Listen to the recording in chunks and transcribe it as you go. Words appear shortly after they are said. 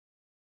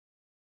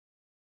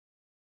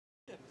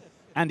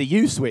Andy,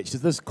 you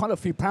switched. There's quite a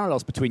few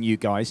parallels between you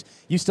guys.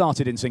 You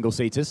started in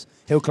single-seaters,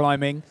 hill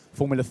climbing,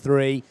 Formula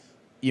 3.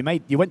 You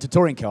went to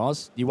touring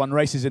cars. You won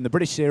races in the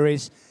British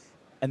Series.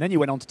 And then you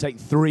went on to take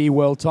 3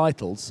 world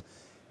titles.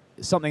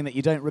 Something that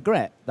you don't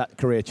regret, that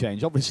career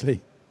change,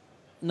 obviously.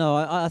 No,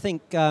 I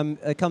think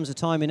there comes a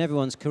time in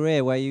everyone's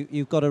career where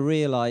you've got to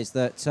realise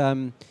that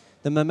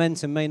the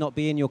momentum may not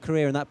be in your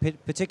career in that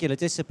particular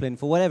discipline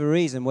for whatever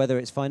reason, whether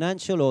it's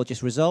financial or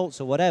just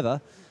results or whatever.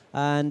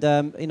 And,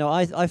 you know,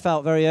 I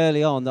felt very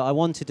early on that I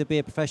wanted to be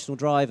a professional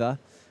driver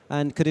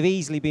and could have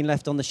easily been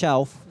left on the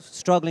shelf,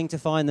 struggling to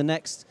find the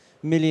next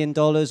 $1 million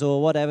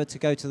or whatever to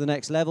go to the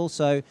next level.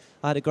 So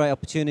I had a great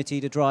opportunity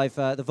to drive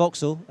the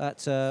Vauxhall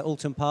at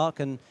Alton Park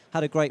and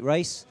had a great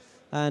race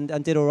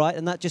and did all right.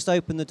 And that just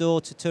opened the door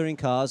to touring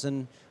cars.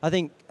 And I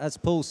think, as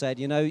Paul said,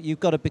 you know, you've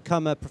got to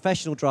become a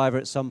professional driver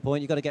at some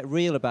point. You've got to get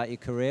real about your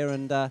career.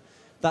 And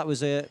that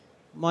was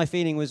my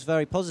feeling was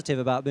very positive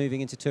about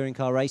moving into touring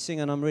car racing,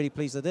 and I'm really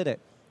pleased I did it.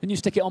 Didn't you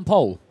stick it on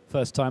pole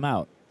first time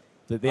out,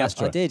 the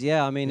Astra? I did,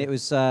 yeah. I mean, it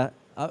was,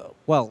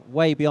 well,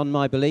 way beyond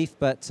my belief,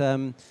 but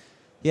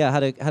yeah,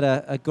 had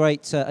a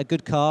great, a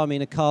good car. I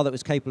mean, a car that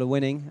was capable of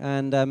winning,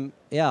 and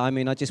yeah, I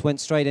mean, I just went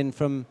straight in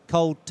from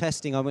cold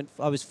testing.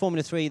 I was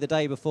Formula 3 the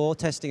day before,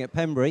 testing at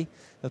Pembrey,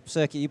 a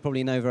circuit you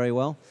probably know very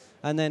well,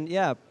 and then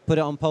yeah, put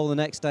it on pole the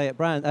next day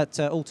at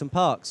Alton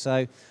Park.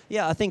 So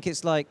yeah, I think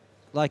it's like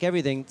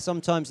everything.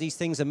 Sometimes these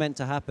things are meant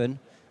to happen,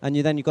 and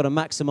you've got to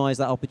maximise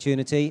that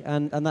opportunity,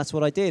 and that's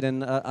what I did,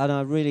 and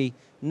I really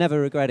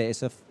never regret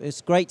it.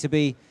 It's great to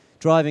be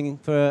driving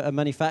for a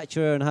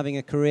manufacturer and having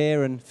a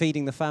career and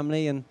feeding the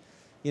family and,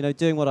 you know,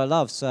 doing what I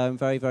love. So I'm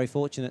very, very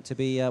fortunate to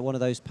be one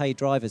of those paid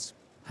drivers.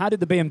 How did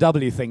the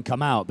BMW thing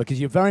come out? Because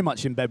you're very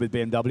much in bed with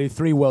BMW,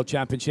 3 world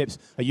championships,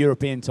 a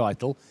European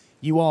title.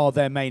 You are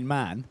their main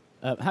man.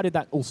 How did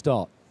that all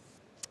start?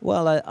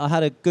 Well, I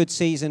had a good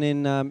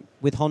season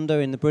with Honda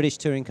in the British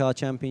Touring Car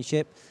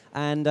Championship,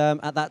 and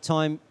at that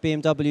time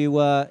BMW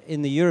were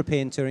in the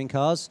European touring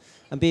cars,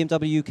 and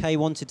BMW UK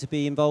wanted to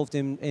be involved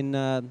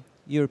in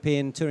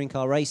European touring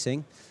car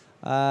racing.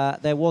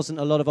 There wasn't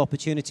a lot of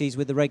opportunities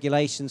with the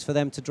regulations for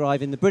them to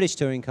drive in the British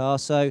touring car,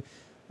 so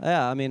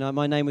yeah, I mean,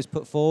 my name was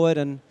put forward,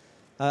 and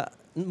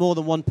more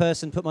than one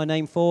person put my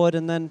name forward,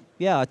 and then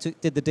yeah, I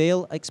did the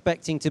deal,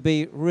 expecting to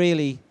be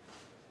really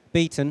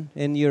beaten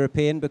in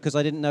European because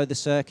I didn't know the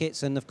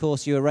circuits, and of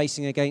course you were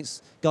racing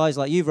against guys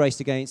like you've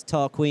raced against,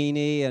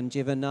 Tarquini and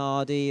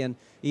Giovanardi and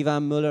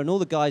Ivan Muller and all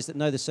the guys that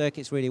know the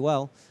circuits really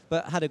well,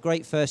 but had a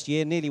great first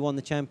year, nearly won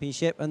the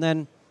championship, and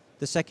then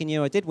the second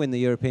year I did win the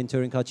European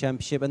Touring Car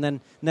Championship and then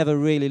never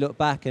really looked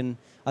back. And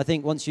I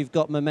think once you've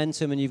got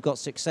momentum and you've got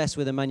success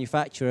with a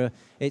manufacturer,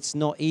 it's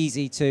not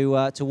easy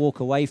to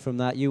walk away from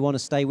that. You want to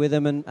stay with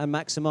them and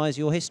maximise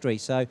your history.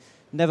 So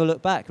never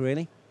look back,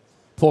 really.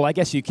 Paul, I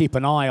guess you keep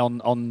an eye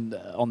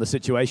on the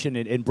situation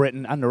in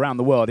Britain and around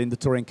the world in the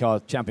Touring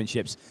Car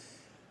Championships.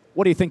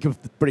 What do you think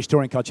of the British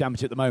Touring Car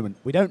Championship at the moment?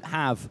 We don't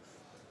have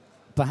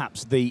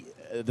perhaps the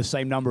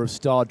same number of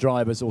star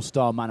drivers or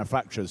star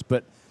manufacturers,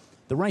 but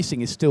the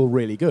racing is still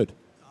really good.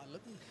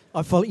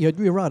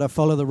 You're right, I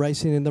follow the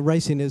racing, and the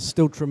racing is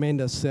still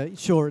tremendous.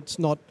 Sure, it's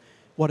not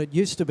what it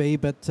used to be,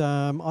 but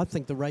I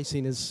think the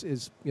racing is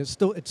you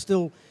know, it's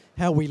still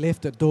how we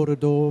left it, door to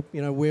door,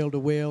 you know, wheel to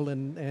wheel,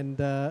 and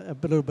a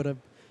little bit of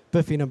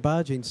biffing and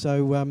barging.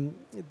 So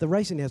the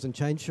racing hasn't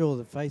changed. Sure,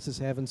 the faces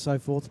have and so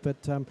forth,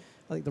 but I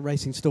think the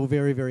racing's still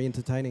very, very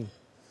entertaining.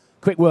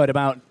 Quick word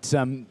about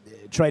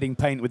trading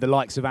paint with the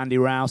likes of Andy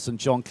Rouse and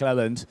John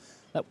Cleland.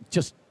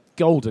 Just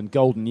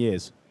golden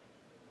years.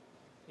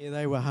 Yeah,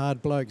 they were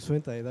hard blokes,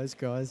 weren't they, those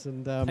guys?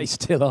 And they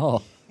still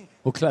are.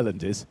 Well,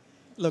 Cleland is.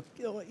 Look,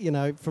 you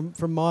know,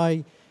 from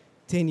my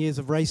 10 years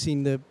of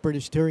racing the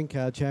British Touring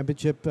Car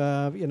Championship,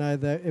 you know,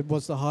 it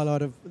was the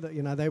highlight of,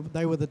 you know,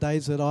 they were the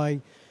days that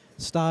I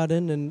starred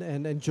in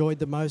and enjoyed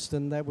the most,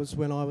 and that was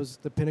when I was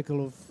the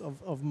pinnacle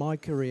of my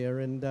career,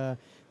 and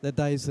the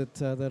days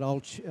that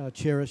I'll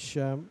cherish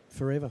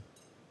forever.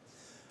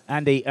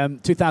 Andy,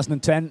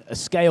 2010, a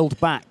scaled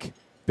back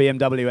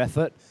BMW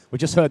effort. We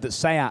just heard that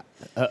SEAT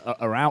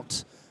are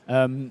out.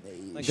 Thank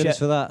goodness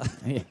for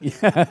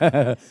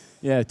that.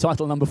 Yeah,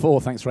 title number 4,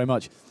 thanks very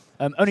much.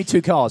 Only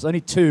 2 cars, only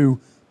 2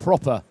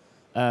 proper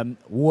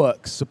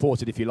works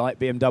supported, if you like,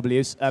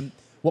 BMWs.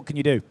 What can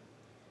you do?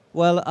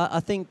 Well,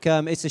 I think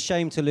it's a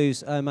shame to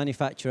lose a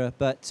manufacturer,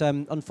 but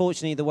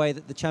unfortunately the way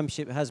that the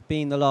championship has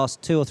been the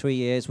last 2 or 3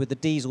 years with the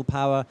diesel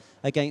power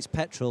against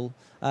petrol,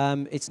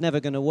 it's never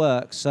going to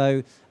work.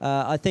 So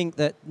I think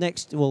that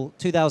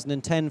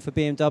 2010 for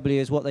BMW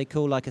is what they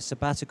call like a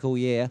sabbatical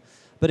year.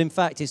 But in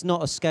fact, it's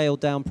not a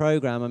scaled-down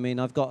program. I mean,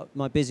 I've got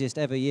my busiest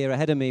ever year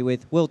ahead of me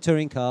with World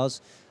Touring Cars.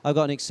 I've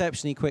got an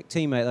exceptionally quick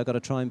teammate that I've got to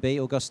try and beat,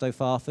 Augusto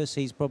Farfus.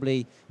 He's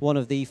probably one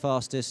of the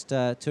fastest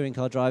touring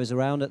car drivers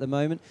around at the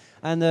moment.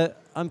 And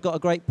I've got a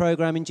great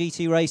program in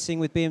GT racing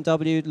with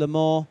BMW, Le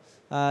Mans,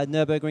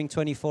 Nürburgring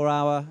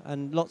 24-hour,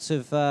 and lots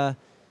of,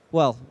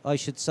 well, I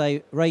should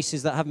say,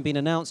 races that haven't been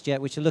announced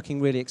yet, which are looking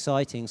really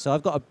exciting. So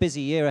I've got a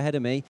busy year ahead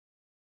of me.